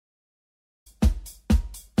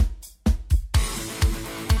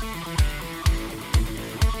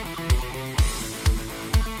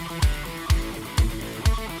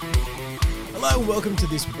Hello and welcome to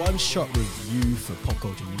this one-shot review for Pop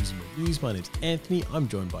Culture News and Reviews. My name's Anthony. I'm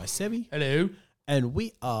joined by Sebi. Hello. And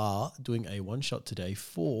we are doing a one-shot today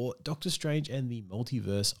for Doctor Strange and the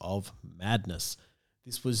Multiverse of Madness.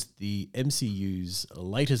 This was the MCU's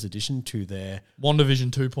latest addition to their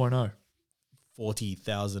WandaVision 2.0.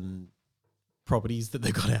 40,000 properties that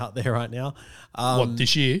they've got out there right now. What,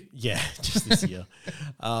 this year? Yeah, just this year.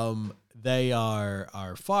 They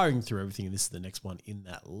are firing through everything, and this is the next one in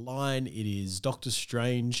that line. It is Doctor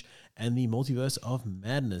Strange and the Multiverse of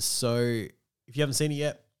Madness. So if you haven't seen it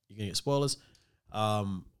yet, you're going to get spoilers.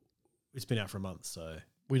 It's been out for a month, so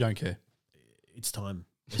We don't care. it's time.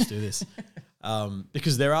 Let's do this.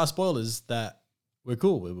 Because there are spoilers that we're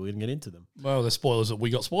cool. We're going to get into them. Well, the spoilers that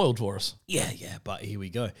we got spoiled for us. Yeah, but here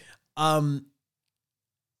we go.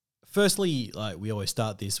 Firstly, like we always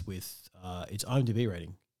start this with its IMDb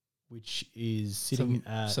rating, which is sitting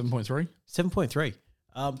at 7.3. 7.3.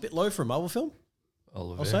 A bit low for a Marvel film.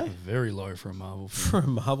 I'll say. very low for a Marvel film. For a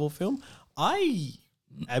Marvel film. I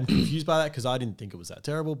am confused by that because I didn't think it was that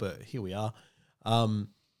terrible, but here we are. From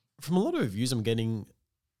a lot of reviews I'm getting,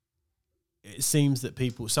 it seems that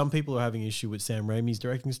some people are having issue with Sam Raimi's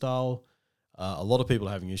directing style. A lot of people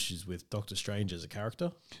are having issues with Doctor Strange as a character.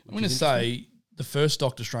 I'm going to say the first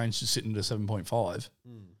Doctor Strange is sitting at a 7.5.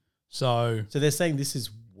 So they're saying this is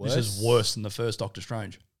worse. this is worse than the first Doctor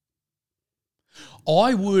Strange.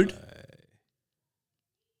 I would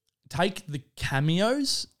take the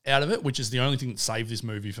cameos out of it, which is the only thing that saved this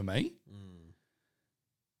movie for me.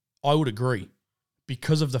 I would agree.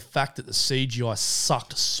 Because of the fact that the CGI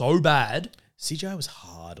sucked so bad. CGI was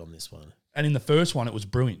hard on this one. And in the first one, it was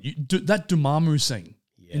brilliant. That Dormammu scene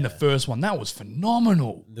in the first one, that was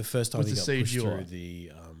phenomenal. The first time With he the got pushed CGI. through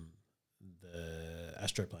the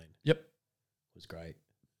astroplane Yep. was great.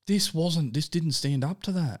 This didn't stand up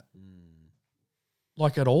to that.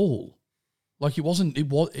 Like at all. Like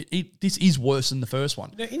this is worse than the first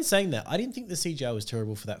one. You know, in saying that, I didn't think the CGI was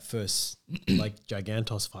terrible for that first like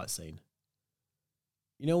Gigantos fight scene.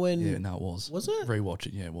 You know when? Yeah, no, it was. Was it? Rewatch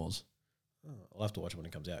it, yeah, it was. Oh, I'll have to watch it when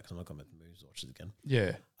it comes out because I'm not going to the movies to watch it again.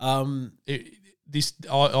 Yeah.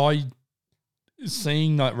 I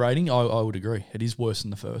Seeing that rating, I would agree. It is worse than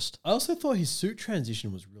the first. also thought his suit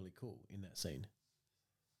transition was really cool in that scene.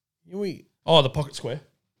 You know, The pocket square.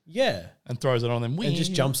 yeah, And throws it on them. and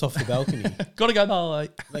just jumps off the balcony. Gotta go, bye.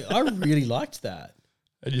 Like I really liked that.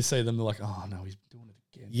 And you see them, they're like, oh no, he's doing it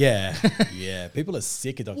again. Yeah. People are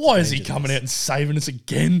sick of Doctor Why is he Strange in coming this. out and saving us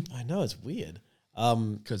again? I know, it's weird.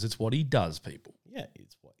 Because it's what he does, people. Yeah,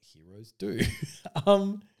 it's what heroes do.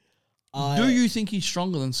 Do you think he's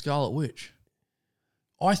stronger than Scarlet Witch?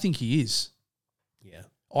 I think he is. Yeah.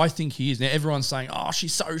 I think he is. Now, everyone's saying, oh,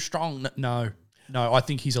 she's so strong. No, I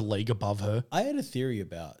think he's a league above her. I had a theory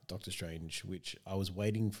about Doctor Strange, which I was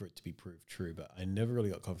waiting for it to be proved true, but I never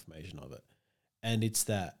really got confirmation of it. And it's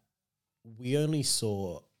that we only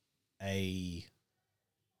saw a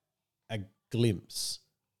glimpse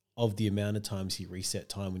of the amount of times he reset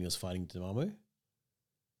time when he was fighting Dormammu.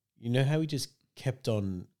 You know how he just kept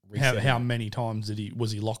on resetting? How many times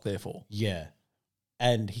was he locked there for? Yeah.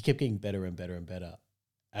 And he kept getting better and better and better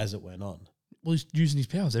as it went on. Well, he's using his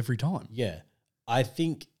powers every time. Yeah. I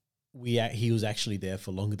think he was actually there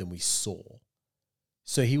for longer than we saw.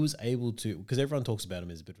 So he was able to, because everyone talks about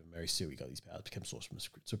him as a bit of a Mary Sue. He got these powers, became Sorcerer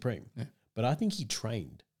Supreme. Yeah. But I think he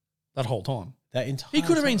trained That whole time. that entire He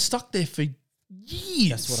could have time. been stuck there for years.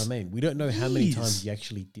 That's what I mean. We don't know how many Years. times he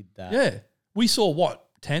actually did that. Yeah. We saw what,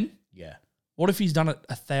 10? Yeah. What if he's done it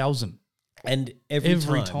 1,000? And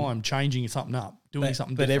every time changing something up, doing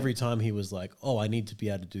something But different. every time he was like, oh, I need to be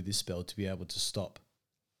able to do this spell to be able to stop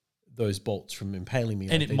those bolts from impaling me.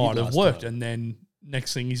 And like it they might did have last worked. time. And then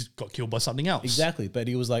next thing he's got killed by something else. Exactly. But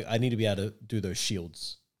he was like, I need to be able to do those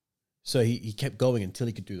shields. So he kept going until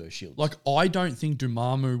he could do those shields. Like, I don't think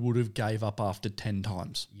Dormammu would have gave up after 10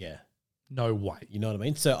 times. Yeah. No way. You know what I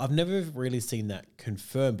mean? So I've never really seen that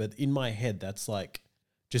confirmed, but in my head, that's like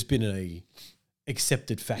just been a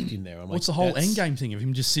accepted fact in there. I'm What's like, the whole that's Endgame thing of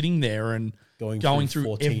him just sitting there and going through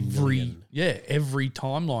 14 every million. every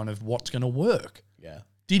timeline of what's going to work? Yeah.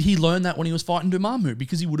 Did he learn that when he was fighting Dormammu?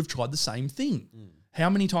 Because he would have tried the same thing. How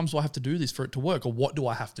many times do I have to do this for it to work, or what do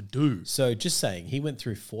I have to do? So just saying, he went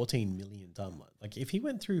through 14 million times. Like if he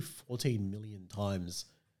went through 14 million times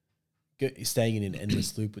staying in an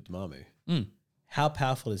endless loop with Dormammu, how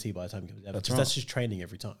powerful is he by the time he comes out? That's Because right. that's just training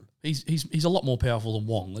every time. He's a lot more powerful than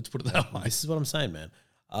Wong. Let's put it that way. This is what I'm saying, man.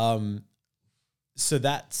 So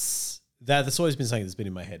that's always been something that's been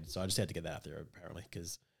in my head. So I just had to get that out there, apparently,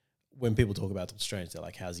 because when people talk about Doctor Strange, they're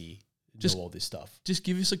like, how's he know all this stuff? Just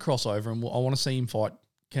give us a crossover, and I want to see him fight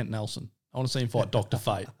Kent Nelson. I want to see him fight Dr.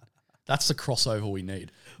 Fate. That's the crossover we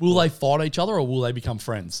need. Will they fight each other or will they become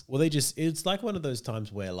friends? Well, it's like one of those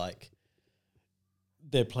times where like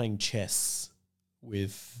they're playing chess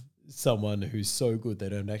with someone who's so good they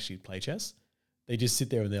don't actually play chess. They just sit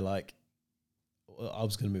there and they're like, well, I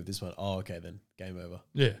was going to move this one. Oh, okay, then game over.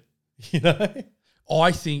 Yeah. You know?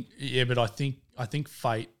 I think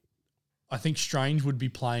Fate, I think Strange would be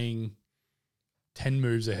playing 10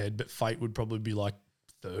 moves ahead, but Fate would probably be like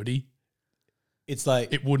 30. It's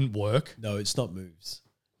like, It wouldn't work. no, it's not moves.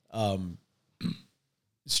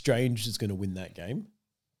 Strange is going to win that game,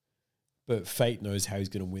 but Fate knows how he's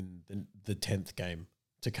going to win the 10th game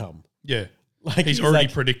to come. Yeah. Like He's already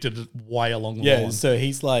like, predicted it way along the yeah. line. So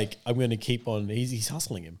he's like, I'm going to keep on. He's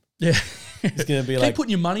hustling him. Yeah. He's going to be Keep like,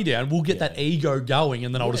 putting your money down. We'll get that ego going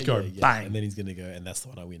and then I'll just go bang. and then he's going to go, and that's the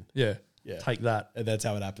one I win. Yeah. Yeah. Take that. And that's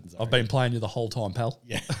how it happens. I've been playing you the whole time, pal.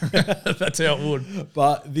 Yeah. That's how it would.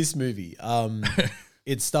 But this movie,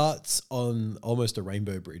 it starts on almost a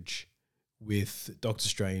rainbow bridge with Doctor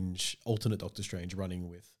Strange, alternate Doctor Strange, running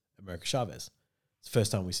with America Chavez. It's the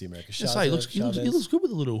first time we see America Chavez. Say, he looks good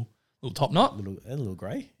with a little top knot. A little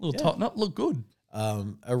grey. Little top knot. Look good.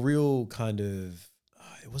 A real kind of,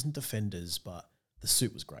 it wasn't Defenders, but the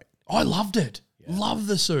suit was great. I loved it. Love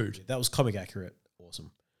the suit. That was comic accurate.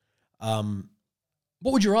 Awesome.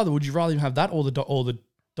 What would you rather? Would you rather have that or the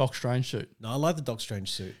Doc Strange suit? No, I like the Doctor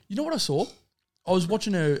Strange suit. You know what I saw? I was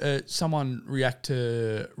watching someone react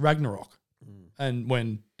to Ragnarok, and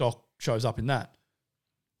when Doc shows up in that,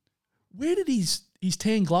 where did his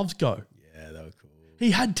tan gloves go? Yeah, that was cool. He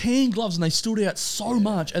had tan gloves and they stood out so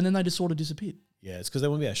much, and then they just sort of disappeared. Yeah, it's because they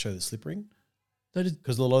want to be able to show the slip ring. They just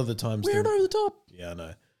Because a lot of the times, wear it over the top. Yeah, I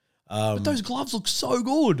know. But those gloves look so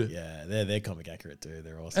good. Yeah, they're comic accurate too.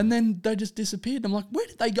 They're awesome. And then they just disappeared. I'm like, where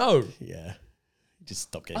did they go? Yeah, just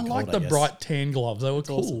stop I getting. like cold, the guess. bright tan gloves. They were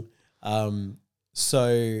cool. Awesome.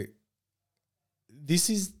 So this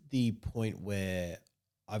is the point where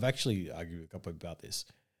I've actually argued with a couple about this.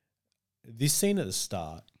 This scene at the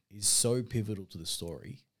start is so pivotal to the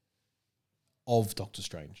story of Doctor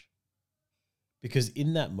Strange, because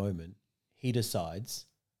in that moment he decides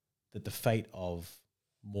that the fate of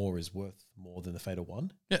more is worth more than the fate of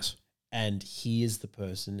one. Yes. And he is the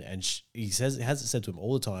person, and he has it said to him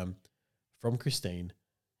all the time from Christine,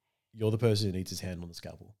 you're the person who needs his hand on the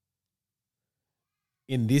scalpel.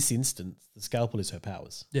 In this instance, the scalpel is her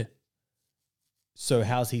powers. Yeah. So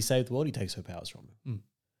how's he saved the world? He takes her powers from him.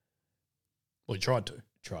 Well, he tried to.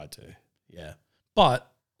 Tried to, yeah.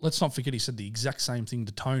 But let's not forget he said the exact same thing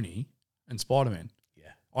to Tony and Spider-Man.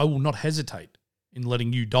 Yeah. I will not hesitate in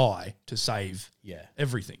letting you die to save Yeah.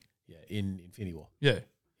 everything. Yeah. In Infinity War. Yeah.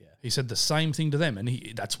 Yeah. He said the same thing to them,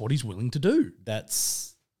 and that's what he's willing to do.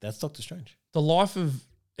 That's Doctor Strange. The life of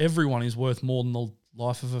everyone is worth more than the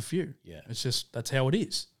life of a few. Yeah. It's just, that's how it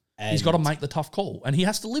is. And He's got to make the tough call, and he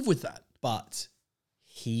has to live with that. But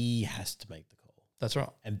he has to make the call. That's right.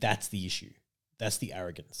 And that's the issue. That's the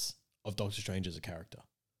arrogance of Doctor Strange as a character.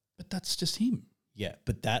 But that's just him. Yeah,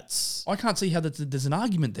 but that's... I can't see how there's an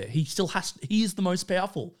argument there. He still has to, he is the most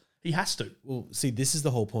powerful. He has to. Well, see, this is the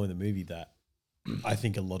whole point of the movie that I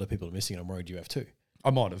think a lot of people are missing. I'm worried you have too. I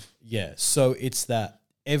might have. Yeah, so it's that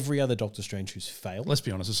every other Doctor Strange who's failed... Let's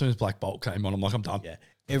be honest, as soon as Black Bolt came on, I'm like, I'm done. Yeah,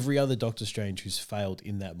 every other Doctor Strange who's failed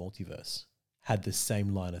in that multiverse had the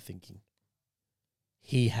same line of thinking.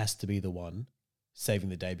 He has to be the one saving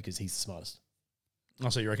the day because he's the smartest. Oh,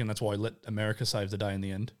 so you reckon that's why he let America save the day in the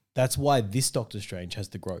end? That's why this Doctor Strange has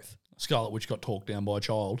the growth. Scarlet Witch got talked down by a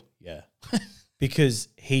child. Yeah. Because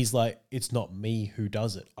he's like, it's not me who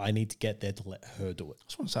does it. I need to get there to let her do it. I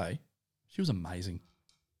just want to say, she was amazing.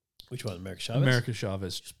 Which one? America Chavez? America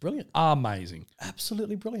Chavez. Just brilliant. Amazing.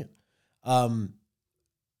 Absolutely brilliant.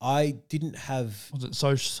 I didn't have... Was it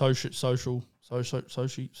social?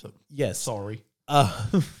 Yes. Sorry.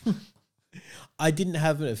 I didn't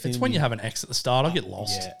have an affinity. It's when you have an X at the start, I get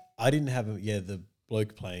lost. Yeah. I didn't have the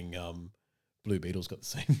bloke playing Blue Beetle's got the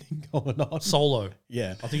same thing going on. Solo.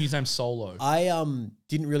 Yeah. I think his name's Solo. I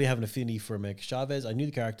didn't really have an affinity for America Chavez. I knew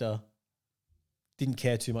the character. Didn't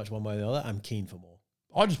care too much one way or the other. I'm keen for more.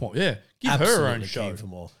 I just want, give Absolutely her her own keen show. for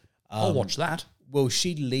more. I'll watch that. Well,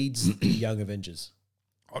 she leads the Young Avengers.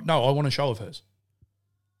 No, I want a show of hers.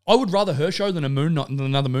 I would rather her show than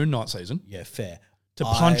another Moon Knight season. Yeah, fair. To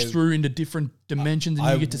punch through into different dimensions and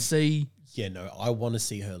you get to see. Yeah, no, I want to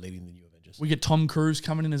see her leading the New Avengers. We get Tom Cruise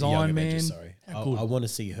coming in as The Young Iron Man. Avengers, sorry. How I good. want to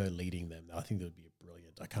see her leading them. I think that would be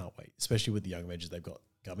brilliant. I can't wait, especially with the Young Avengers they've got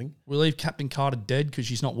coming. We leave Captain Carter dead because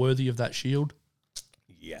she's not worthy of that shield.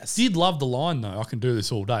 Yes. Did love the line though. I can do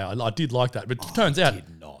this all day. I did like that, but it turns out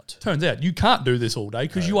Did not. you can't do this all day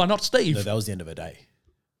because you are not Steve. No, that was the end of her day.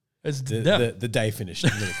 It's The day finished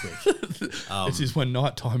really quick. this is when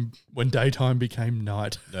daytime became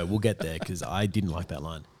night. No, we'll get there because I didn't like that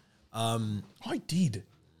line. I did.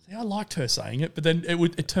 See, I liked her saying it, but then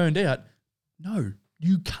it turned out, no,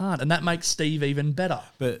 you can't. And that makes Steve even better.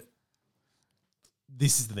 But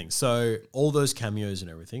this is the thing. So all those cameos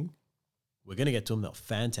and everything, we're going to get to them. They're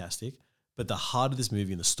fantastic. But the heart of this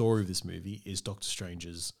movie and the story of this movie is Doctor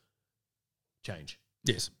Strange's change.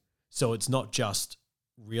 Yes. So it's not just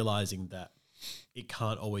realizing that it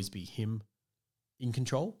can't always be him in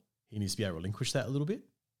control. He needs to be able to relinquish that a little bit,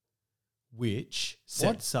 which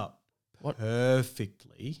sets up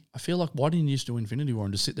perfectly. I feel like, why didn't you just do Infinity War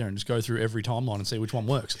and just sit there and just go through every timeline and see which one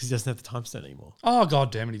works? Because he doesn't have the time stone anymore. Oh,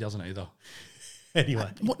 God damn it, he doesn't either. Anyway.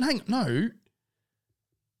 What? No.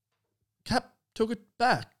 Cap took it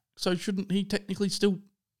back. So shouldn't he technically still...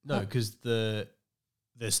 No, because their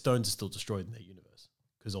stones are still destroyed in their universe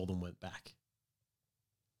because all of them went back.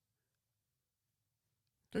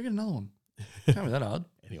 Go get another one. Can't be that hard.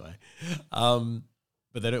 Anyway.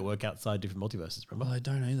 But they don't work outside different multiverses, remember? Well, they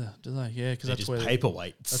don't either, do they? Yeah, because that's just where...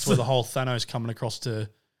 paperweights. That's where the whole Thanos coming across to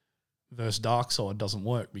versus Darkseid doesn't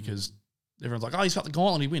work because everyone's like, oh, he's got the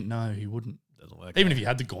gauntlet, he win. No, he wouldn't. Doesn't work. Even if he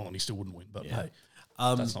had the gauntlet, he still wouldn't win. But Yeah. hey,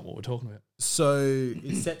 that's not what we're talking about. So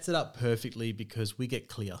it sets it up perfectly because we get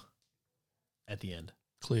Clear at the end.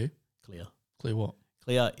 Clear what?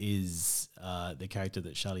 Clear is the character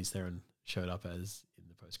that Charlize Theron showed up as in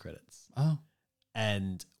the post-credits. Oh.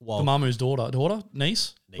 And The while Mamu's daughter?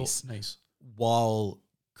 Niece. Niece. While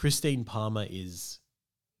Christine Palmer is,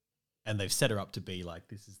 and they've set her up to be like,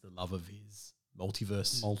 this is the love of his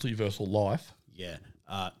multiversal life. Yeah.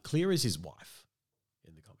 Clear is his wife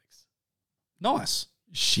in the comics. Nice.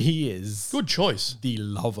 She is Good choice. the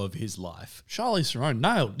love of his life. Charlize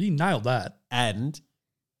Theron he nailed that. And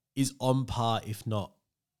is on par, if not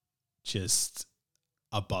just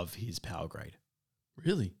above his power grade.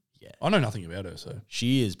 Really? Yeah. I know nothing about her, so.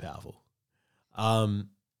 She is powerful.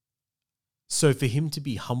 So for him to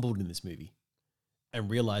be humbled in this movie and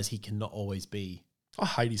realize he cannot always be... I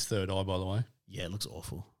hate his third eye, by the way. Yeah, it looks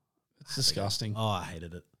awful. It's disgusting. Oh, I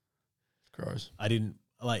hated it. It's gross. I didn't...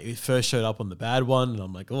 Like, it first showed up on the bad one, and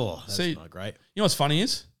I'm like, oh, that's not great. You know what's funny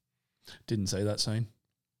is? Didn't see that scene.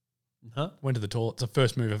 Huh? Went to the toilet. It's the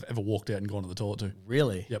first movie I've ever walked out and gone to the toilet to.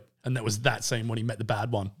 Really? Yep. And that was that scene when he met the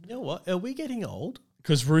bad one. You know what? Are we getting old?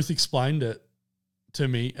 Because Ruth explained it to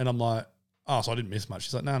me, and I'm like, oh, so I didn't miss much.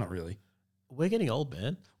 She's like, no, not really. We're getting old,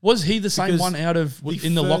 man. Was he the same Because one out of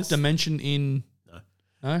in the locked dimension in...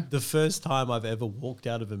 No? The first time I've ever walked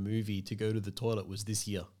out of a movie to go to the toilet was this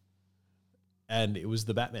year. And it was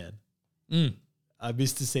the Batman. I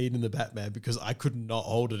missed a scene in the Batman because I could not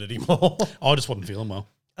hold it anymore. I just wasn't feeling well.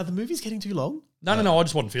 Are the movies getting too long? No, I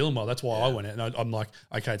just wasn't feeling well. That's why I went out. And I'm like,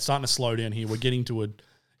 okay, it's starting to slow down here. We're getting to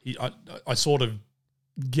I sort of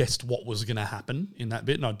guessed what was going to happen in that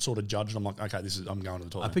bit, and I'd sort of judged. I'm like, okay, I'm going to the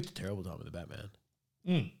toilet. I picked a terrible time with the Batman.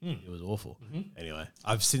 It was awful. Anyway,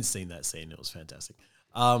 I've since seen that scene. It was fantastic.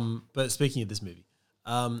 But speaking of this movie,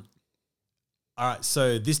 all right,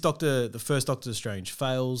 so the first Doctor Strange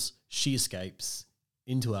fails. She escapes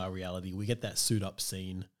into our reality. We get that suit up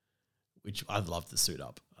scene, which I loved the suit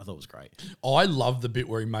up. I thought it was great. I love the bit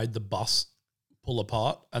where he made the bus pull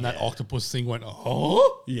apart and that octopus thing went,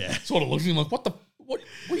 oh? Yeah. Sort of looking like, what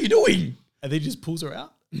are you doing? And then he just pulls her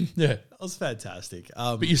out. Yeah. That was fantastic.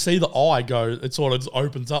 But you see the eye go, it sort of just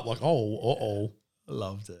opens up like, oh, uh-oh. I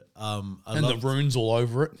loved it. And the runes all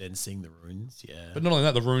over it. Then seeing the runes, yeah. But not only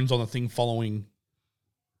that, the runes on the thing following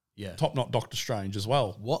Top Knot Doctor Strange as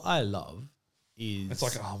well. What I love is... It's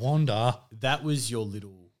like, Wanda. That was your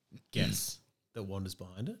little guess that Wanda's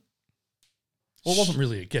behind it? Well, it wasn't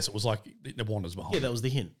really a guess. It was like Wanda's behind it. Yeah, that was the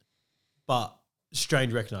hint. But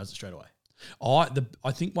Strange recognised it straight away.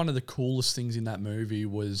 I think one of the coolest things in that movie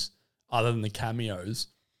was, other than the cameos,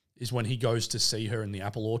 is when he goes to see her in the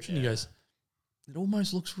apple orchard. He goes, it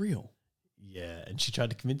almost looks real. Yeah, and she tried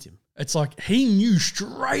to convince him. It's like he knew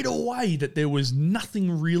straight away that there was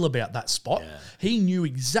nothing real about that spot. Yeah. He knew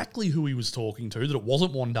exactly who he was talking to, that it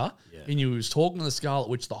wasn't Wanda. Yeah. He knew he was talking to the Scarlet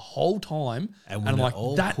Witch the whole time. And when it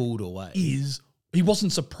all pulled away. He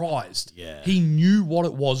wasn't surprised. Yeah. He knew what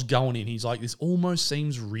it was going in. He's like, this almost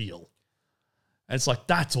seems real. And it's like,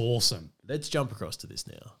 that's awesome. Let's jump across to this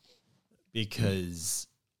now. Because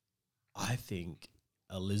I think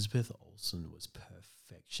Elizabeth Olsen was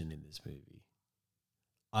perfection in this movie.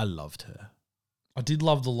 I loved her. I did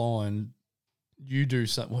love the line, you do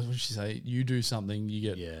something, what did she say? You do something,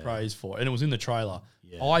 you get praised for it. And it was in the trailer.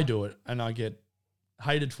 Yeah. I do it and I get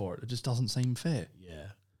hated for it. It just doesn't seem fair. Yeah.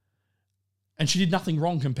 And she did nothing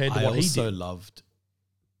wrong compared to what he did. I also loved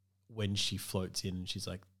when she floats in and she's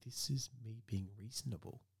like, this is me being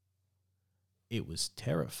reasonable. It was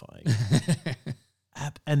terrifying.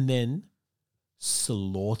 And then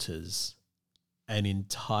slaughters an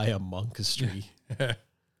entire monkastry.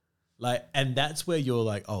 Like, and that's where you're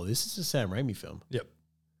like, oh, this is a Sam Raimi film. Yep.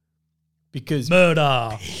 Because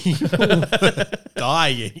Murder. people were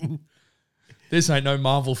dying. This ain't no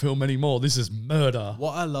Marvel film anymore. This is murder.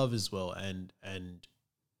 What I love as well, and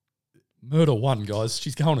Murder 1, guys.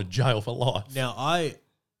 She's going to jail for life. now I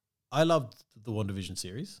loved the WandaVision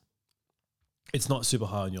series. It's not super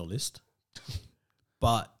high on your list,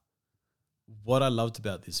 but what I loved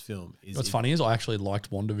about this film is What's funny is I actually liked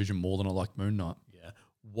WandaVision more than I liked Moon Knight. Yeah,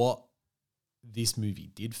 what this movie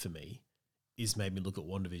did for me is made me look at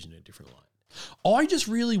WandaVision in a different light. I just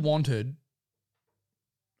really wanted.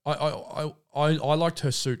 I liked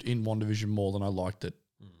her suit in WandaVision more than I liked it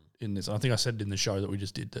in this. I think I said it in the show that we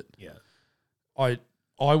just did that. Yeah, I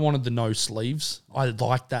wanted the no sleeves. I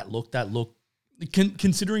liked that look. That look,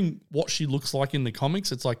 considering what she looks like in the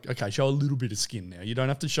comics, it's like, okay, show a little bit of skin now. You don't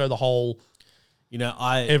have to show the whole,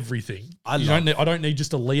 everything. I don't need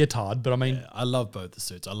just a leotard, but I mean, I love both the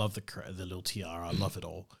suits. I love the little tiara. I love it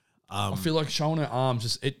all. I feel like showing her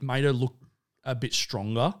arms it made her look a bit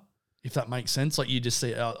stronger, if that makes sense. Like you just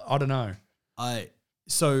see, I don't know. And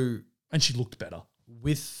she looked better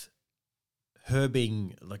With her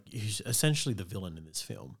being like essentially the villain in this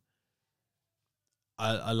film.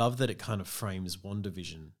 I love that it kind of frames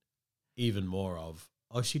WandaVision even more of,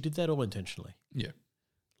 oh, she did that all intentionally. Yeah.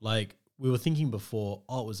 Like we were thinking before,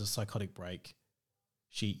 oh, it was a psychotic break.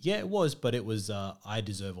 It was, but it was, I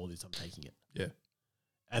deserve all this, I'm taking it. Yeah.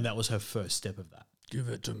 And that was her first step of that. Give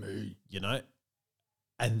it to me. You know?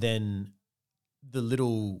 And then the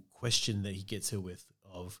little question that he gets her with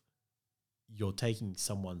of, you're taking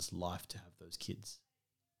someone's life to have those kids.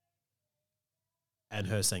 And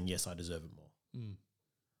her saying, yes, I deserve it more. Mm.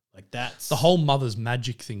 Like that's... The whole mother's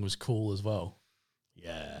magic thing was cool as well.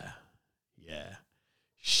 Yeah. Yeah.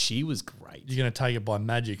 She was great. You're going to take it by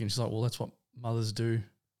magic. And she's like, well, that's what mothers do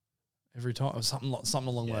every time. Or something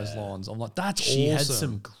along those lines. I'm like, that's awesome. She had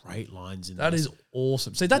some great lines in that. That is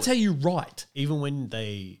awesome. See, that's how you write. Even when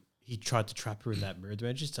he tried to trap her in that mirror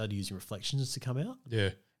dimension, started using reflections to come out. Yeah.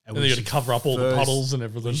 And then you got to cover up all the puddles and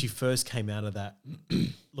everything. When she first came out of that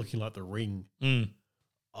looking like the Ring,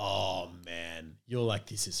 oh man, you're like,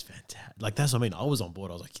 this is fantastic. Like that's what I mean. I was on board.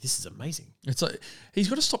 I was like, this is amazing. It's like he's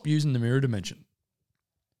got to stop using the mirror dimension.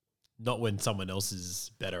 Not when someone else is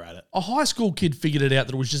better at it. A high school kid figured it out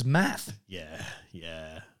that it was just math. Yeah,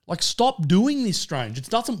 yeah. Like, stop doing this, Strange. It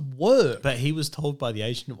doesn't work. But he was told by the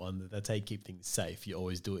Ancient One that that's how you keep things safe. You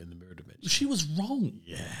always do it in the mirror dimension. She was wrong.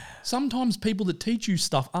 Yeah. Sometimes people that teach you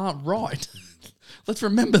stuff aren't right. Let's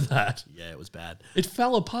remember that. Yeah, it was bad. It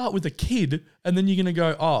fell apart with a kid, and then you're going to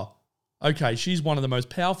go, oh, okay, she's one of the most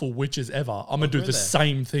powerful witches ever. I'm going to do the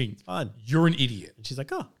same thing. It's fine. You're an idiot. And she's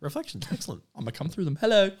like, oh, reflections. Excellent. I'm going to come through them.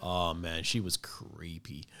 Hello. Oh, man, she was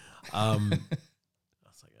creepy. I was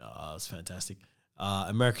like, oh, it's fantastic.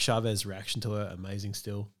 America Chavez reaction to her, amazing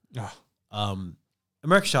still.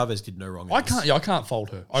 America Chavez did no wrong. I can't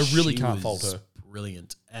fault her. I really can't fault her.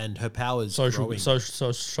 Brilliant, and her powers growing.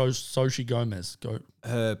 Xochitl Gomez,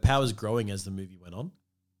 her powers growing as the movie went on,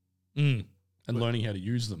 and learning how to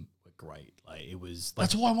use them were great. Like it was. Like,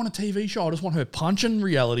 that's why I want a TV show. I just want her punching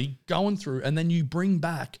reality, going through, and then you bring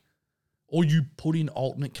back. Or you put in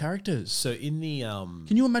alternate characters. So in the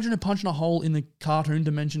can you imagine her punching a hole in the cartoon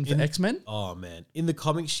dimension for X-Men? Oh man, in the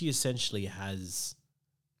comics, she essentially has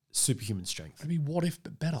superhuman strength. It'd be What If,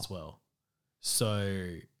 but better as well. So,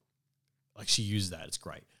 like she used that. It's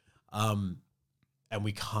great. And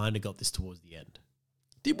we kind of got this towards the end.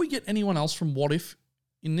 Did we get anyone else from What If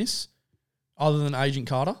in this, other than Agent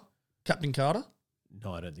Carter, Captain Carter?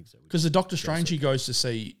 No, I don't think so. Because the Doctor Strange he goes to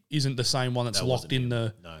see isn't the same one that's locked in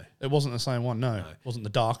the... No. It wasn't the same one, no. It wasn't the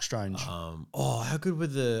Dark Strange. How good were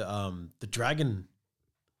the dragon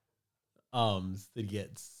arms that he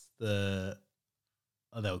gets? They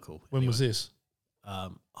were cool. When was this?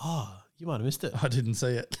 You might have missed it. I didn't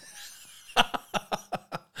see it.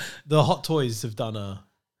 The Hot Toys have done a...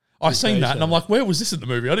 I seen that and I'm like, where was this in the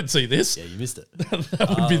movie? I didn't see this. Yeah, you missed it.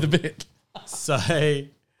 That would be the bit.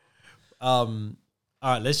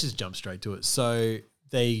 All right, let's just jump straight to it. So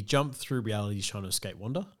they jump through realities trying to escape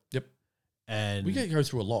Wanda. Yep. And we go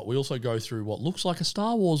through a lot. We also go through what looks like a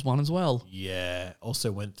Star Wars one as well. Yeah.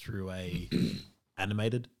 Also went through a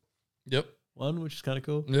animated one, which is kind of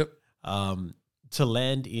cool. Yep. To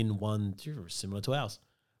land in one similar to ours.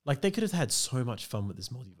 Like they could have had so much fun with this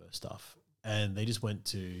multiverse stuff. And they just went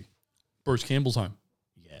to Bruce Campbell's home.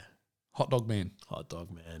 Yeah. Hot Dog Man. Hot Dog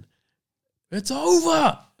Man. It's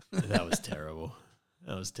over. That was terrible.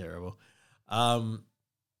 That was terrible.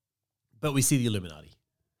 But we see the Illuminati.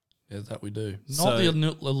 Yeah, that we do. So- Not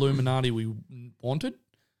the Illuminati we wanted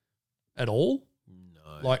at all.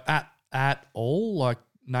 No. Like at all. Like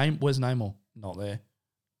where's Namor? Not there.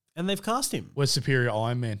 And they've cast him. Where's Superior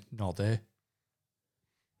Iron Man? Not there.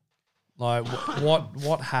 Like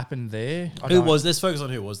what happened there? Let's focus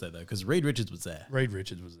on who was there though, because Reed Richards was there. Reed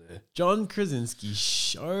Richards was there. John Krasinski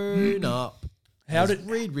showed up. How as did-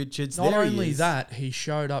 Reed Richards? Not there he only is. that, he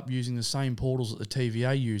showed up using the same portals that the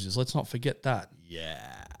TVA uses. Let's not forget that.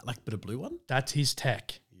 Yeah, but a blue one. That's his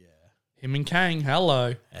tech. Yeah. Him and Kang,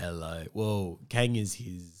 hello. Hello. Well, Kang is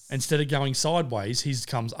his. Instead of going sideways, his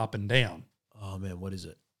comes up and down. Oh man, what is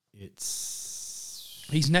it? It's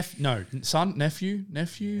He's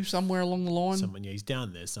nephew, somewhere along the line. someone. Yeah, he's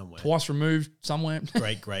down there somewhere. Twice removed somewhere.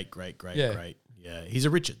 Great. Yeah. Yeah, he's a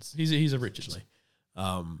Richards. He's a Richards.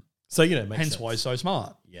 So makes Hence sense. why he's so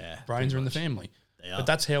smart. Yeah, Brains pretty are in the much. family. They are. But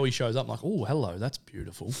that's how he shows up. Like, oh, hello, that's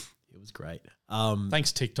beautiful. It was great.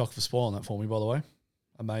 Thanks TikTok for spoiling that for me, by the way.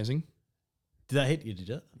 Amazing. Did that hit you? Did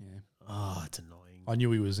it? Yeah. Oh, it's annoying. I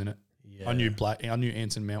knew he was in it. Yeah. I knew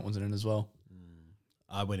Anson Mount was in it as well.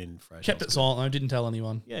 I went in fresh. Kept it silent though, didn't tell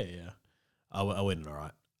anyone. Yeah. I went in all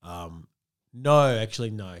right. No,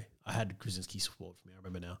 actually, no. I had Krasinski spoiled for me. I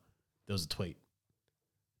remember now. There was a tweet,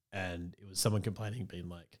 and it was someone complaining, being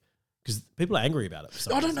like, because people are angry about it. For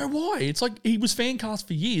some I don't reason. know why. It's like he was fan cast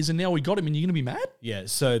for years and now we got him and you're going to be mad? Yeah,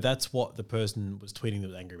 so that's what the person was tweeting that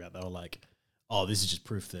was angry about. They were like, "Oh, this is just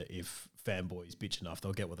proof that if fanboys bitch enough,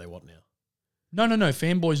 they'll get what they want now." No.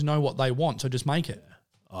 Fanboys know what they want, so just make it.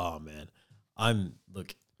 Oh man,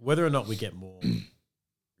 look, whether or not we get more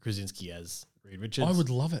Krasinski as Reed Richards, I would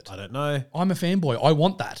love it. I don't know. I'm a fanboy. I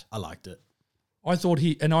want that. I liked it. I thought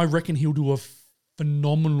and I reckon he'll do a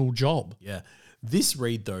phenomenal job. Yeah, this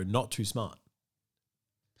Reed though, not too smart.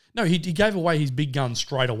 No, he gave away his big gun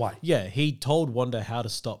straight away. Yeah, he told Wanda how to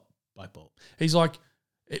stop Black Bolt. He's like,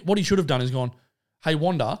 what he should have done is gone, hey,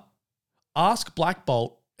 Wanda, ask Black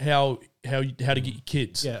Bolt how to get your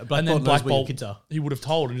kids. Yeah, Black Bolt knows where your kids are. He would have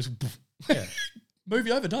told and just Yeah,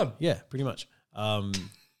 movie over, done. yeah, pretty much.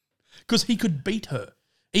 Because he could beat her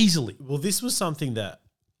easily. Well, this was something that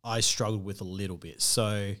I struggled with a little bit.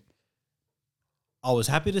 So I was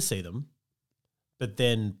happy to see them, but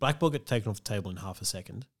then Black Bolt got taken off the table in half a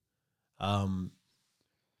second.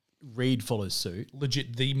 Reed follows suit.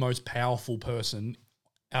 Legit the most powerful person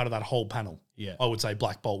out of that whole panel. Yeah. I would say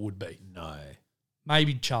Black Bolt would be. No.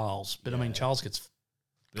 Maybe Charles, but I mean, Yeah. Charles gets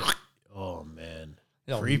Oh, man.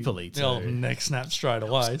 the old- Creepily, the old too. neck snap straight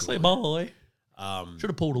away. Say boy. Should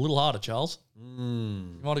have pulled a little harder, Charles.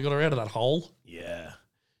 You might have got her out of that hole. Yeah.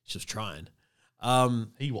 She was trying.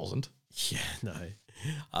 He wasn't. Yeah, no.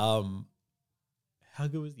 How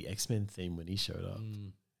good was the X-Men theme when he showed up?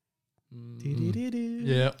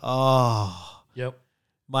 Yeah. Oh, Yep.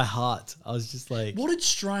 my heart. I was just like, What did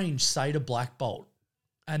Strange say to Black Bolt?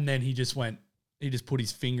 And then he just put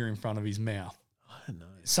his finger in front of his mouth. I don't know.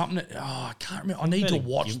 Something, I can't remember. I need to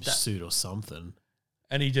watch Gimp that. suit or something.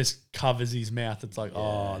 And he just covers his mouth. It's like,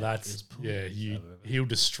 Yeah, that's, just pull yeah, his over. he'll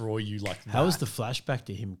destroy you like that. How was the flashback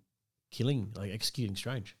to him executing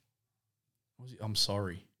Strange? Was he, I'm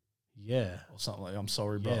sorry. Yeah. Or something like, I'm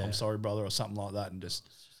sorry, brother. Yeah. I'm sorry, brother. Or something like that. And just,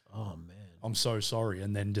 Oh, man. I'm so sorry.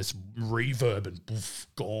 And then just reverb and poof,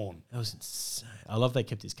 gone. That was insane. I love they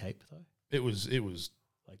kept his cape, though. It was,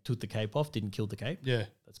 Like, took the cape off, didn't kill the cape. yeah.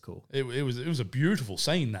 That's cool. It was a beautiful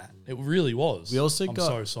scene, that. It really was. We also I'm got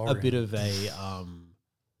so sorry. a bit of a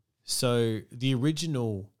so the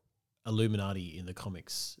original Illuminati in the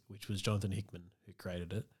comics, which was Jonathan Hickman who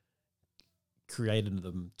created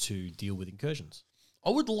them to deal with incursions. I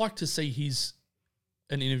would like to see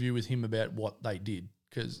an interview with him about what they did,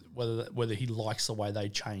 because whether he likes the way they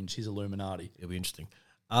changed his Illuminati. It'll be interesting.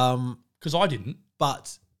 Because I didn't.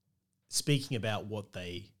 But speaking about what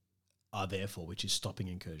they are there for, which is stopping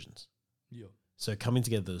incursions. Yeah. So coming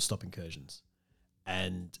together to stop incursions.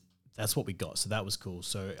 And that's what we got. So that was cool.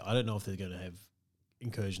 So I don't know if they're going to have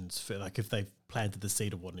incursions for, like, if they've planted the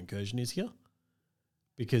seed of what an incursion is here.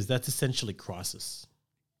 Because that's essentially Crisis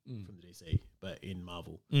from the DC, but in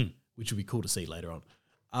Marvel, which would be cool to see later on.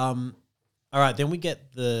 All right, then we get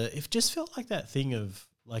it just felt like that thing of,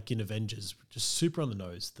 like in Avengers, just super on the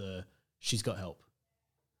nose, she's got help.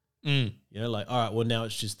 You know, like, all right, well, now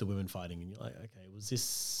it's just the women fighting. And you're like, okay,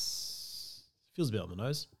 this feels a bit on the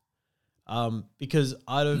nose. Because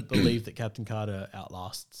I don't believe that Captain Carter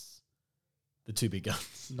outlasts the two big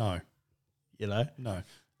guns, No. you know? No.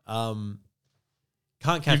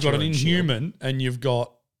 Can't catch You've got her an own shield. Inhuman and you've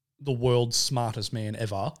got the world's smartest man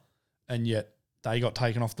ever, and yet they got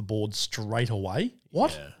taken off the board straight away.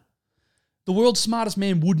 What? Yeah. The world's smartest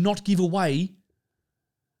man would not give away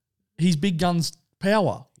his big gun's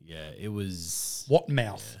power. Yeah, it was... What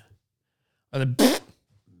mouth? And then,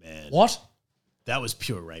 Man. what? That was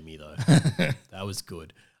pure Raimi, though. That was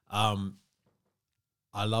good.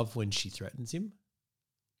 I love when she threatens him.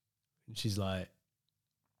 And she's like,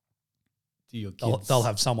 do your kids... They'll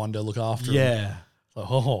have someone to look after him. Yeah.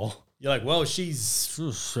 Oh. You're like, well, she's...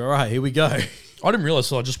 all right, here we go. I didn't realize,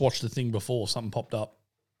 so I just watched the thing before something popped up.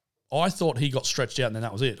 I thought he got stretched out and then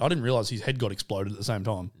that was it. I didn't realize his head got exploded at the same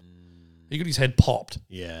time. He got his head popped.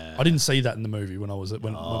 Yeah. I didn't see that in the movie when I was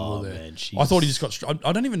when we were there. Man, I thought he just got.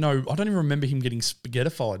 I don't even know. I don't even remember him getting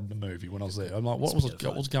spaghettified in the movie when I was there. I'm like, what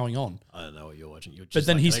was going on? I don't know what you're watching. You're just But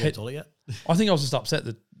then like, his "Can I go head. to the toilet yet?" I think I was just upset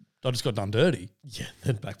that I just got done dirty. Yeah,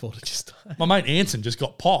 then Black Bolt just died. My mate Anson just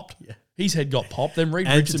got popped. Yeah. His head got popped. Then Reed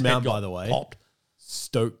Anson Richards' head Mount, got by the way. popped.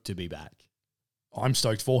 Stoked to be back. I'm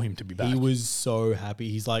stoked for him to be back. He was so happy.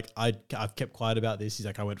 He's like, I've kept quiet about this. He's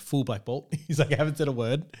like, I went full Black Bolt. He's like, I haven't said a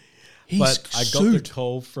word. But I got the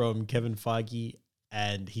call from Kevin Feige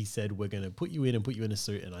and he said, we're going to put you in a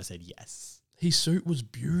suit. And I said, yes. His suit was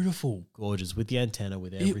beautiful. Gorgeous with the antenna,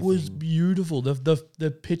 with everything. It was beautiful.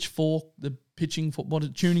 The pitchfork, the pitching fork,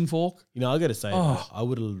 tuning fork. You know, I got to say, Oh. I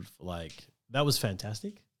would have that was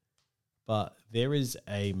fantastic. But there is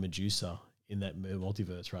a Medusa in that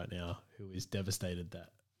multiverse right now who is devastated that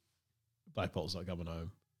Black Bolt's not coming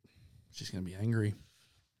home. She's going to be angry.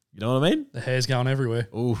 You know what I mean? The hair's going everywhere.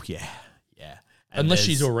 Oh, yeah. Yeah. And Unless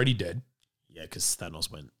she's already dead. Yeah, because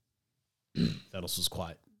Thanos went. Thanos was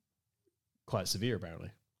quite severe, apparently.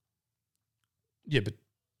 Yeah, but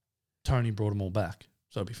Tony brought them all back,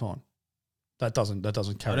 so it'll be fine. That doesn't I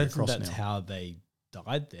carry don't think across that's now. how they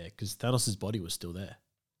died there, because Thanos' body was still there.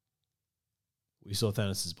 We saw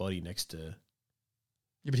Thanos' body next to...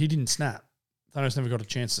 Yeah, but he didn't snap. Thanos never got a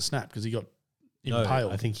chance to snap because he got impaled. No,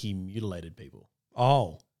 I think he mutilated people.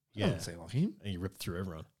 Oh. Yeah. Doesn't seem like him. And he ripped through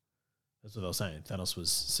everyone. That's what they were saying. Thanos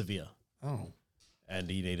was severe. Oh. And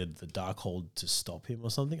he needed the Darkhold to stop him or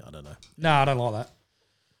something. I don't know. No, I don't like that.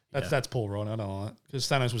 Yeah. That's Paul Rudd. I don't like that. Because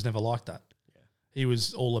Thanos was never like that. Yeah. He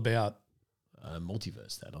was all about...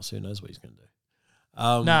 Multiverse Thanos. Who knows what he's going to do?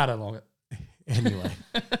 I don't like it.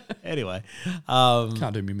 Anyway.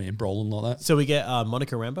 Can't do me man Brolin like that. So we get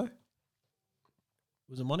Monica Rambeau.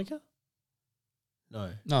 Was it Monica?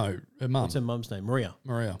 No. No, her mum. What's her mum's name? Maria.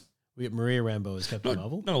 Maria. We get Maria Rambeau as Captain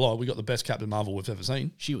Marvel. Not a lot. We got the best Captain Marvel we've ever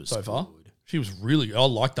seen. She was so far. good. She was really good. I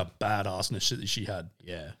like the badassness that she had.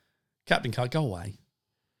 Yeah. Captain Carter, go away.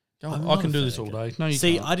 I'm I not can a do fan this of all Cap- day. No, you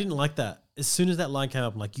See, can't. I didn't like that. As soon as that line came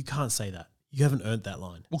up, I'm like, you can't say that. You haven't earned that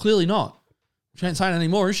line. Well, clearly not. She ain't saying it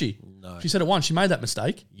anymore, is she? No. She said it once. She made that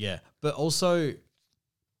mistake. Yeah. But also,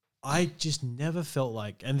 I just never felt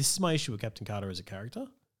like, and this is my issue with Captain Carter as a character,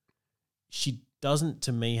 she doesn't,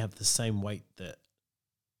 to me, have the same weight that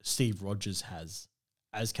Steve Rogers has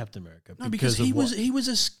as Captain America. No, because he was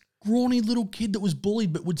a scrawny little kid that was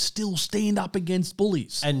bullied but would still stand up against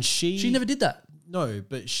bullies. And she never did that. No,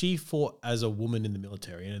 but she fought as a woman in the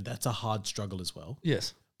military, and that's a hard struggle as well.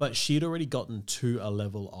 Yes. But she'd already gotten to a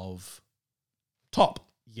level of Top.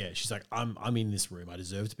 yeah, she's like, I'm in this room. I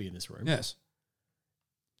deserve to be in this room. Yes.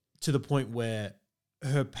 To the point where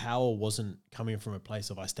her power wasn't coming from a place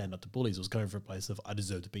of I stand up to bullies. It was coming from a place of I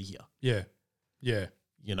deserve to be here. Yeah. Yeah.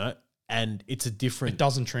 You know? And it's a different... It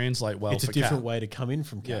doesn't translate well It's for a different Cap. way to come in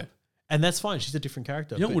from Cap. Yeah. And that's fine. She's a different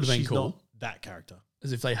character. You know what but would've been she's cool? not that character.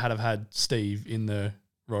 As if they had have had Steve in the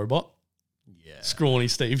robot. Yeah. Scrawny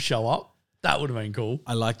Steve show up. That would have been cool.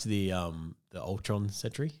 I liked the Ultron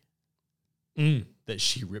Sentry that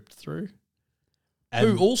she ripped through.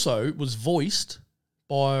 Who also was voiced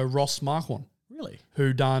by Ross Marquand, Really?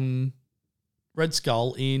 who done Red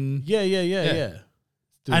Skull in... Yeah.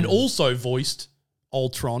 And also voiced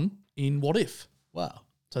Ultron in What If. Wow.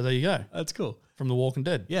 So there you go. That's cool. From The Walking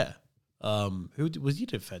Dead. Yeah. You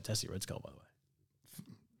did a fantastic Red Skull, by the way.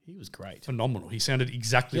 He was great. Phenomenal. He sounded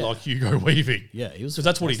exactly Yeah. like Hugo Weaving. Yeah, he was. Because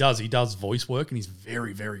that's what he does. He does voice work and he's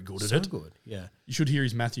very, very good at it. good. Yeah. You should hear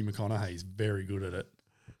his Matthew McConaughey. He's very good at it.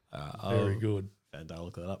 Very good. And I'll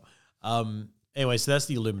look that up. Anyway, so that's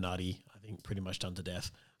the Illuminati. I think pretty much done to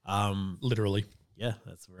death. Literally. Yeah,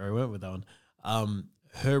 that's where I went with that one.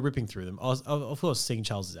 Her ripping through them. Of course, seeing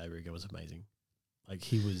Charles Xavier again was amazing. Like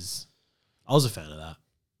I was a fan of that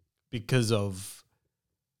because of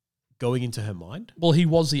going into her mind. Well, he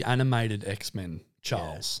was the animated X-Men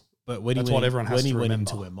Charles. But when That's he what went, everyone has when he to went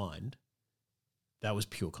remember. into her mind, that was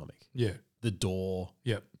pure comic. Yeah. The door,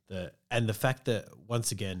 Yep. and the fact that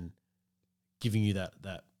once again giving you that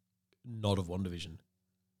nod of WandaVision,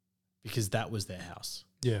 because that was their house,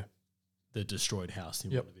 Yeah. the destroyed house in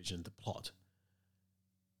Yep. WandaVision, the plot.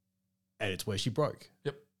 and it's where she broke.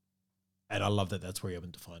 Yep. And I love that that's where he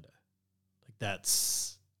happened to find her. Like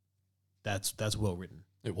that's well written.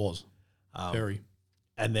 It was. Um, Very.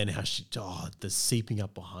 And then how the seeping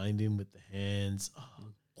up behind him with the hands.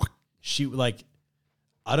 Oh. She like,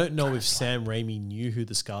 I don't know if Sam Raimi knew who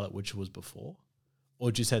the Scarlet Witch was before,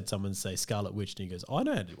 or just had someone say Scarlet Witch, and he goes, "Oh, I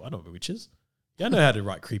know witches. Yeah, I know how to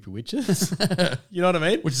write creepy witches." You know what I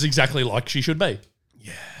mean? Which is exactly like she should be.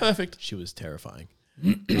 Yeah, perfect. She was terrifying.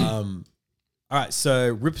 All right, so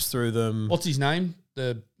rips through them. What's his name?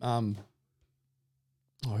 The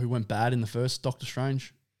who went bad in the first Doctor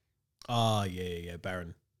Strange? Oh, yeah,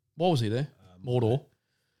 Baron. What was he there? Mordor.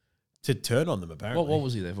 To turn on them, apparently. What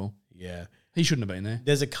was he there for? Yeah. He shouldn't have been there.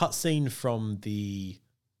 There's a cutscene from the,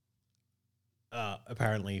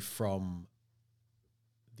 apparently from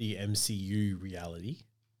the MCU reality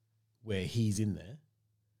where he's in there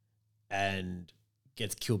and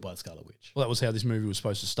gets killed by the Scarlet Witch. Well, that was how this movie was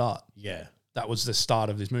supposed to start. Yeah. That was the start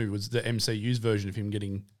of this movie, was the MCU's version of him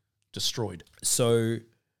getting destroyed So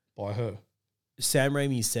by her. Sam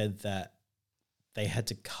Raimi said that they had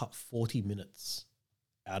to cut 40 minutes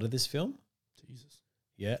out of this film. Jesus.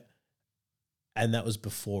 Yeah. And that was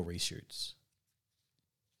before reshoots.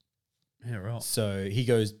 Yeah, right. So he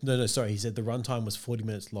goes, no, sorry. He said the runtime was 40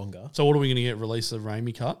 minutes longer. So what are we going to get released, the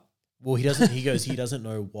Raimi cut? Well, he doesn't, he goes, he doesn't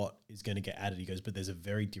know what is going to get added. He goes, but there's a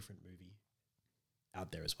very different movie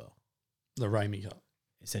out there as well. The Raimi cut.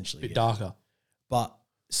 Essentially. A bit darker. But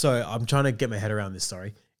so I'm trying to get my head around this.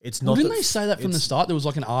 Sorry. It's not. Well, didn't they say that from the start? There was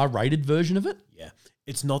like an R-rated version of it? Yeah.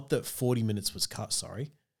 It's not that 40 minutes was cut. Sorry.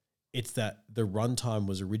 It's that the runtime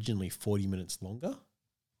was originally 40 minutes longer.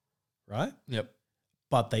 Right? Yep.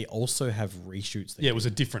 But they also have reshoots. Yeah, it was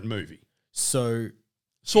a different movie. So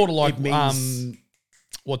sort of like, it means,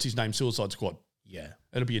 what's his name? Suicide Squad. Yeah.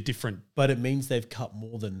 It'll be a different. But it means they've cut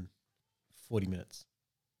more than 40 minutes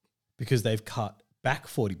because they've cut back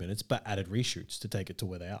 40 minutes but added reshoots to take it to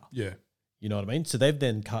where they are. Yeah. You know what I mean? So they've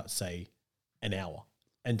then cut, say, an hour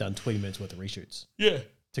and done 20 minutes worth of reshoots. Yeah.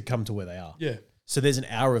 To come to where they are. Yeah. So there's an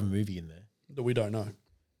hour of a movie in there that we don't know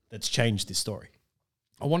that's changed this story.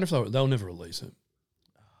 I wonder if they'll never release it.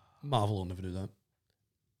 Marvel will never do that.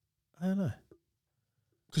 I don't know.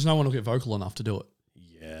 Because no one will get vocal enough to do it.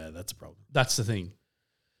 Yeah, that's a problem. That's the thing.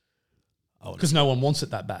 Because no one wants it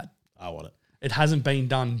that bad. I want it. It hasn't been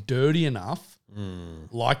done dirty enough,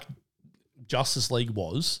 like Justice League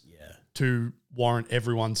was, to warrant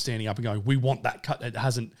everyone standing up and going, we want that cut. It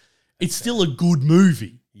hasn't. It's still a good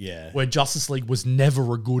movie. Yeah. Where Justice League was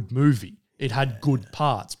never a good movie. It had good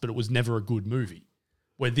parts, but it was never a good movie.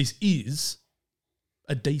 Where this is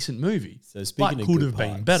a decent movie. So speaking but of could good have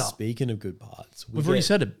parts, been better. Speaking of good parts, We've already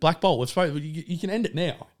said it. Black Bolt. You can end it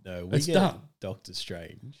now. No, we it's get done. Doctor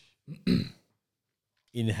Strange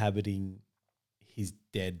inhabiting his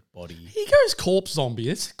dead body. He goes corpse zombie.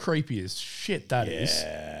 It's creepy as shit. That is.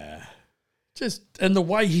 Yeah. And the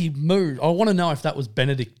way he moved, I want to know if that was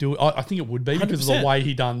Benedict doing. I think it would be because of the way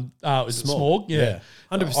he done. Was it Smog? Yeah,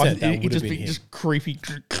 100%. That would have be been him. just creepy.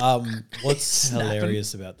 What's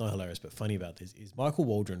hilarious about, not hilarious, but funny about this is Michael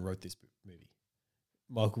Waldron wrote this movie.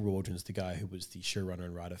 Michael Waldron's the guy who was the showrunner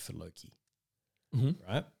and writer for Loki,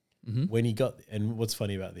 right? Mm-hmm. When he got, and what's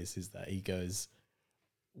funny about this is that he goes,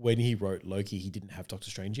 when he wrote Loki, he didn't have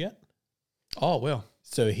Doctor Strange yet. Oh well,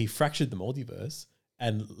 so he fractured the multiverse.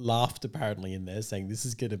 And laughed apparently in there, saying this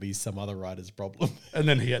is going to be some other writer's problem. And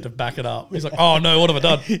then he had to back it up. He's like, "Oh no, what have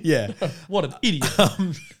I done? Yeah, what an idiot!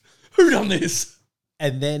 Who done this?"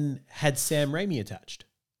 And then had Sam Raimi attached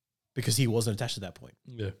because he wasn't attached at that point.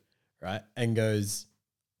 Yeah, right. And goes,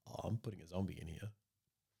 "Oh, I'm putting a zombie in here,"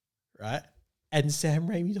 right? And Sam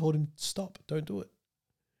Raimi told him, "Stop! Don't do it."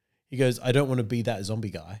 He goes, "I don't want to be that zombie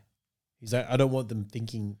guy." He's like, "I don't want them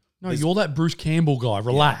thinking." No, you're that Bruce Campbell guy.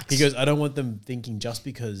 Relax. Yeah. He goes, I don't want them thinking just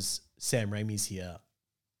because Sam Raimi's here,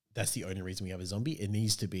 that's the only reason we have a zombie. It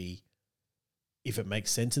needs to be, if it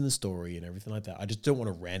makes sense in the story and everything like that. I just don't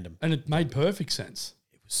want a random. And it made perfect sense.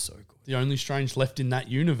 It was so good. The only Strange left in that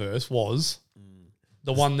universe was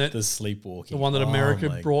the one that the sleepwalking, the one that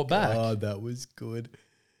America brought back. Oh, that was good.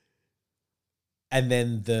 And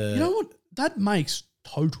then you know what? That makes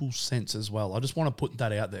total sense as well. I just want to put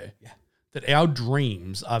that out there. Yeah. That our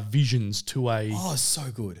dreams are visions to so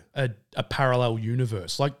good. A parallel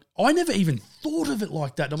universe. Like, I never even thought of it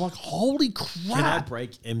like that. And I'm like, holy crap. Can I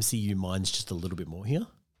break MCU minds just a little bit more here?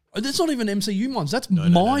 That's not even MCU minds. That's my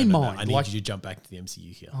mind. I need you to jump back to the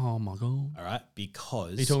MCU here. Oh my God. All right.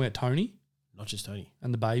 Because. Are you talking about Tony? Not just Tony.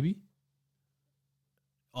 And the baby?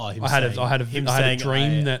 Oh, I had a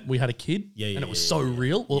dream that we had a kid. Yeah, and it was so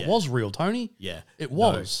real. Well, it was real, Tony. Yeah. It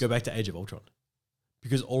was. No, go back to Age of Ultron.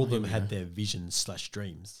 Because all of them had their visions /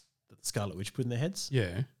 dreams that Scarlet Witch put in their heads,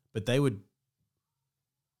 Yeah. but they were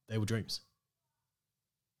dreams.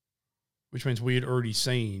 Which means we had already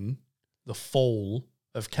seen the fall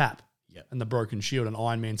of Cap Yep. and the broken shield and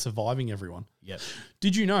Iron Man surviving everyone. Yep.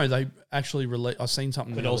 Did you know they actually I've seen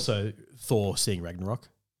something. But also Thor seeing Ragnarok.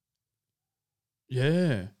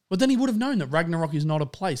 Yeah. But then he would have known that Ragnarok is not a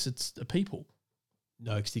place, it's a people.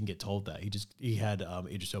 No, because he didn't get told that. He had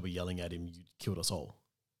Idris Elba yelling at him, "You killed us all.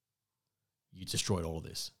 You destroyed all of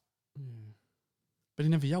this." But he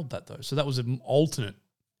never yelled that though. So that was an alternate.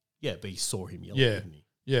 Yeah, but he saw him yelling, Yeah. didn't he?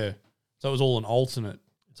 Yeah. So it was all an alternate.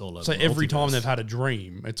 It's all So every time they've had a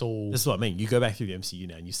dream, it's all That's what I mean. You go back through the MCU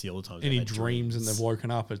now and you see all the times any they've had dreams and they've woken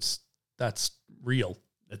up, that's real.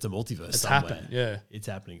 It's a multiverse. It's somewhere. happened. Yeah. It's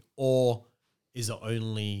happening. Or is it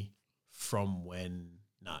only from when...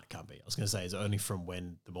 Nah, it can't be. I was going to say, is it only from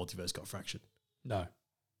when the multiverse got fractured? No.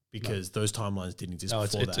 Because those timelines didn't exist No,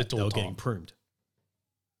 before that. it's They all were time. getting pruned.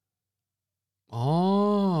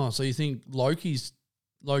 Oh, so you think Loki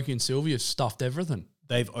and Sylvia stuffed everything?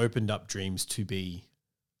 They've opened up dreams to be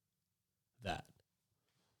that.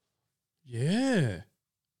 Yeah.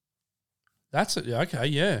 That's it. Yeah, okay,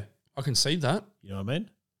 yeah. I can see that. You know what I mean?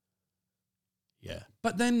 Yeah.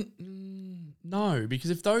 But then, no, because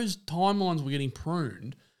if those timelines were getting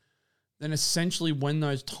pruned, then essentially when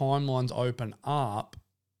those timelines open up,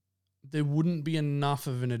 there wouldn't be enough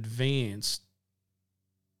of an advance.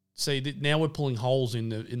 See, now we're pulling holes in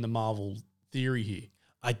the Marvel theory here.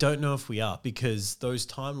 I don't know if we are, because those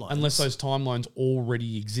timelines... Unless those timelines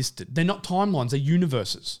already existed. They're not timelines, they're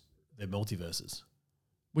universes. They're multiverses.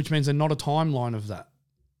 Which means they're not a timeline of that.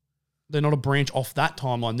 They're not a branch off that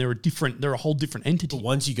timeline. They're a whole different entity. But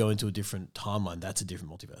once you go into a different timeline, that's a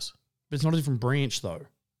different multiverse. But it's not a different branch though.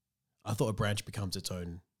 I thought a branch becomes its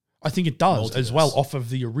own... I think it does as Multiverse. well off of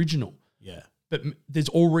the original. Yeah. But there's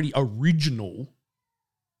already original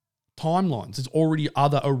timelines. There's already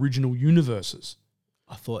other original universes.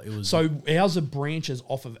 I thought it was... So ours are branches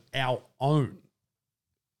off of our own.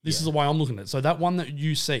 This is the way I'm looking at it. So that one that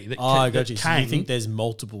you see, that I got you. that So you Kang, think there's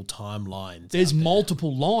multiple timelines? there's out there.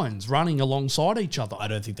 multiple lines running alongside each other, I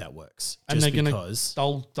don't think that works. and Just they're because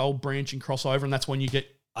they'll branch and cross over, and that's when you get.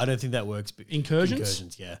 I don't think that works.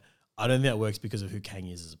 Incursions? Yeah. I don't think that works because of who Kang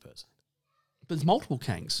is as a person. But there's multiple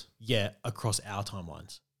Kangs. Yeah, across our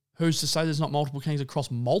timelines. Who's to say there's not multiple Kangs across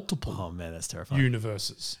multiple Oh man, that's terrifying.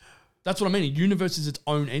 universes? That's what I mean. A universe is its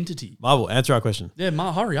own entity. Marvel, answer our question. Yeah,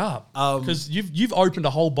 hurry up, because you've opened a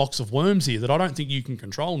whole box of worms here that I don't think you can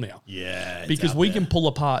control now. Yeah, it's Because out we there. can pull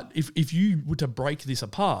apart. If you were to break this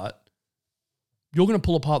apart, you're going to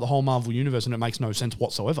pull apart the whole Marvel universe, and it makes no sense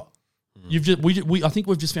whatsoever. You've just I think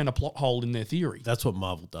we've just found a plot hole in their theory. That's what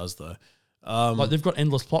Marvel does, though. Like they've got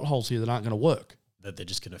endless plot holes here that aren't going to work. That they're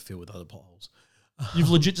just going to fill with other potholes.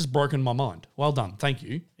 You've legit just broken my mind. Well done, thank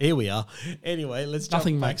you. Here we are. Anyway, let's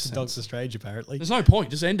Nothing jump back makes to sense. Doctor Strange. Apparently, There's no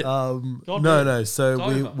point. Just end it. no. So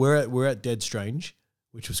over. we're at Dead Strange,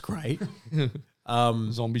 which was great.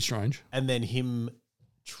 Zombie Strange. And then him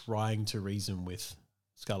trying to reason with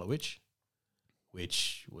Scarlet Witch,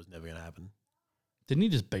 which was never going to happen. Didn't he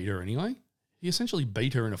just beat her anyway? He essentially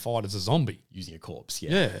beat her in a fight as a zombie. Using a corpse,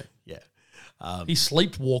 Yeah. He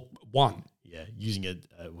sleepwalked one. Yeah, using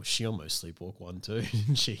well, she almost sleepwalked one too,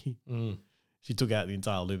 didn't she? She took out the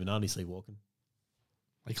entire Illuminati sleepwalking.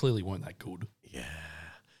 They clearly weren't that good. Yeah.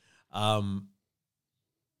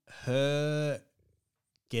 Her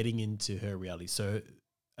getting into her reality. So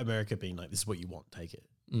America being like, this is what you want, take it,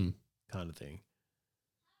 kind of thing.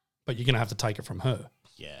 But you're going to have to take it from her.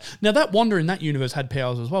 Yeah. Now, that Wanda in that universe had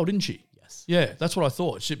powers as well, didn't she? Yes. Yeah, that's what I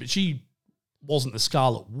thought. But she wasn't the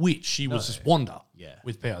Scarlet Witch. She was just Wanda Yeah.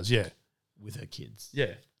 with powers. Yeah. With her kids.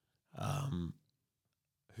 Yeah.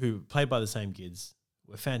 Who played by the same kids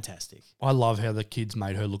were fantastic. I love how the kids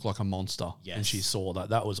made her look like a monster. Yes. And she saw that.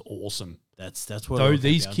 That was awesome. That's what. Though it all came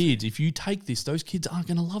these down kids, if you take this, those kids aren't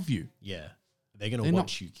going to love you. to. Yeah, they're gonna They're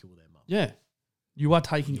watch you kill their mum. Yeah. You are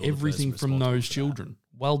taking You're the everything person from those responsible for that. children.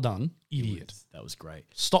 Well done, idiot. That was great.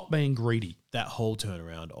 Stop being greedy. That whole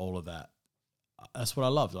turnaround, all of that. That's what I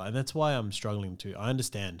loved. Like, and that's why I'm struggling to. I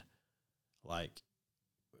understand, like,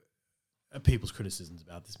 people's criticisms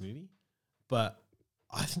about this movie, but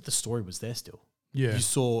I think the story was there still. Yeah. You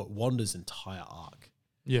saw Wanda's entire arc.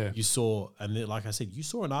 Yeah. You saw, and then, like I said, you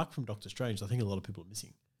saw an arc from Doctor Strange. I think a lot of people are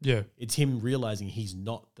missing. Yeah. It's him realizing he's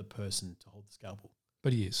not the person to hold the scalpel.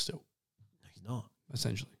 But he is still, No, he's not.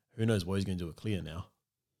 essentially. Who knows what he's going to do with Clea now?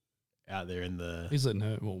 Out there in the He's letting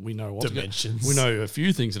her, well, we know what's dimensions. we know a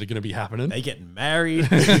few things that are going to be happening. They getting married.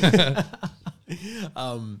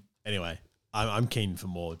 Anyway, I'm keen for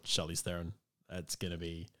more Charlize Theron.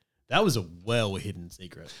 That was a well hidden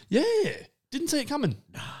secret. Yeah. Didn't see it coming.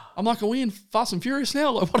 I'm like, are we in Fast and Furious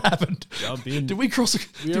now? Like, what happened? Jump in. Did we cross?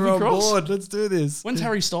 We're Did we on cross? board. Let's do this. When's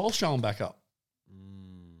Harry Styles showing back up?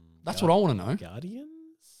 That's what I want to know. Guardians?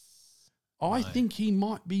 I think he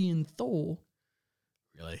might be in Thor.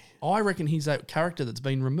 Really? I reckon he's that character that's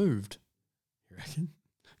been removed. You reckon?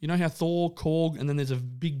 You know how Thor, Korg, and then there's a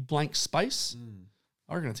big blank space?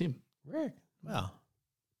 I reckon it's him. Wow.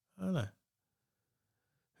 I don't know.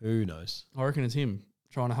 Who knows? I reckon it's him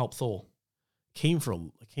trying to help Thor. Keen for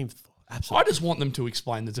Thor. I Absolutely. just want them to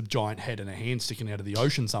explain there's a giant head and a hand sticking out of the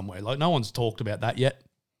ocean somewhere. Like, no one's talked about that yet.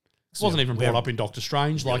 It wasn't even brought up in Doctor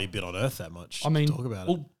Strange. Really Like, been on Earth that much. I mean, to talk about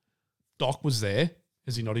it. Doc was there.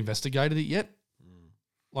 Has he not investigated it yet?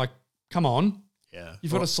 Like, come on. Yeah.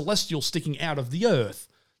 You've got a celestial sticking out of the Earth.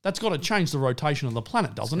 That's got to change the rotation of the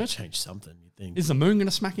planet, doesn't it? Change something, you think. Is the moon going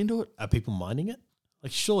to smack into it? Are people mining it?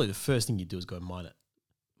 Like, surely the first thing you do is go mine it.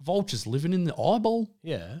 Vultures living in the eyeball?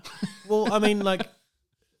 Yeah. Well, I mean, like,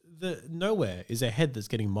 the nowhere is a head that's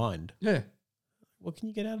getting mined. Yeah. What can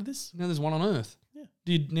you get out of this? Now there's one on Earth. Yeah.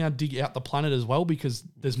 Do you now dig out the planet as well because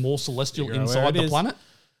there's more celestial Figure out where inside it the is. planet?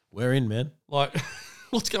 We're in, man. Like,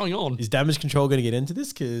 what's going on? Is Damage Control going to get into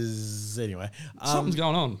this? Because, anyway. Something's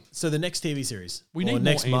going on. So the next TV series. We need more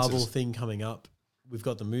next Marvel answers. thing coming up. We've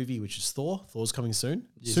got the movie, which is Thor. Thor's coming soon.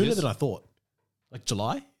 Yes, Sooner yes. than I thought. Like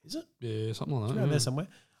July, is it? Yeah, something like that. Around there somewhere.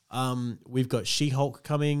 We've got She-Hulk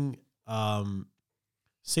coming.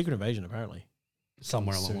 Secret Invasion, apparently.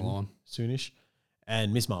 Somewhere along the Soon. line. Soonish.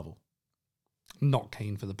 And Miss Marvel. Not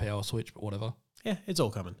keen for the power switch, but whatever. Yeah, it's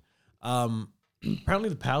all coming. Apparently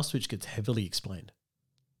the power switch gets heavily explained.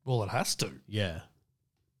 Well, it has to. Yeah.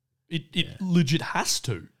 It legit has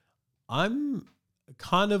to. I'm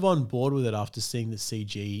kind of on board with it after seeing the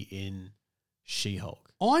CG in She-Hulk.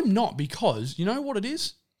 I'm not because, you know what it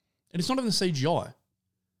is? And it's not even the CGI.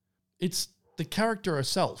 It's the character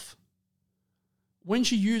herself. When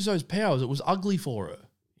she used those powers, it was ugly for her.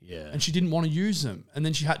 Yeah. And she didn't want to use them. And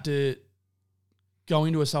then she had to go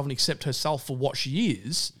into herself and accept herself for what she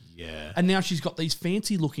is. Yeah. And now she's got these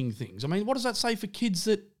fancy looking things. I mean, what does that say for kids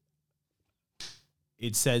that...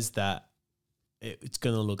 It says that it's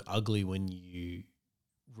going to look ugly when you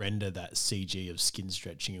render that CG of skin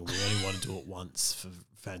stretching, and we only want to do it once for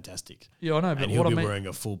Fantastic. Yeah, I know, but And he'll what I be mean... wearing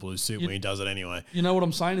a full blue suit when he does it anyway. You know what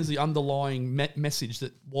I'm saying is the underlying message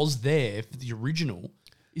that was there for the original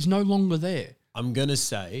is no longer there. I'm going to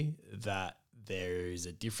say that there is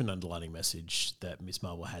a different underlying message that Miss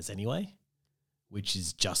Marvel has anyway, which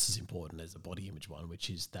is just as important as the body image one, which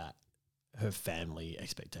is that her family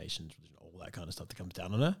expectations, all that kind of stuff that comes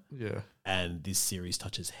down on her. Yeah. And this series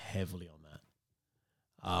touches heavily on that.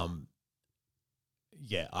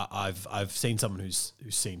 Yeah, I've seen someone who's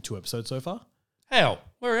seen 2 episodes so far. How?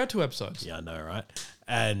 Where are our 2 episodes? Yeah, I know, right?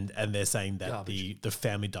 And they're saying that Garbage. the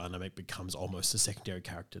family dynamic becomes almost a secondary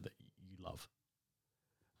character that you love.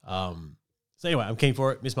 So anyway, I'm keen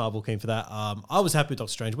for it. Miss Marvel, keen for that. I was happy with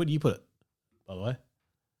Doctor Strange. Where do you put it, by the way?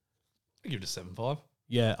 I give it a 7.5.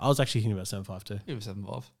 Yeah, I was actually thinking about 7.5 too. Give it a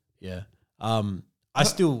 7.5. Yeah. I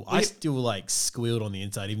still like squealed on the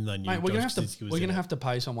inside, even though I knew Mate, we're gonna Josh have to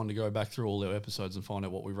pay someone to go back through all our episodes and find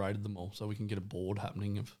out what we rated them all, so we can get a board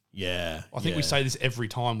happening. Yeah, I think we say this every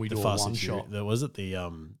time we do a Fast one and shot. Furious- was it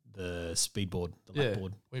the speed board, the lap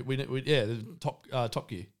board? We the Top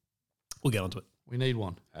Gear. We'll get onto it. We need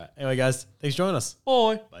one. Anyway, guys, thanks for joining us.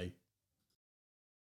 Bye. Bye.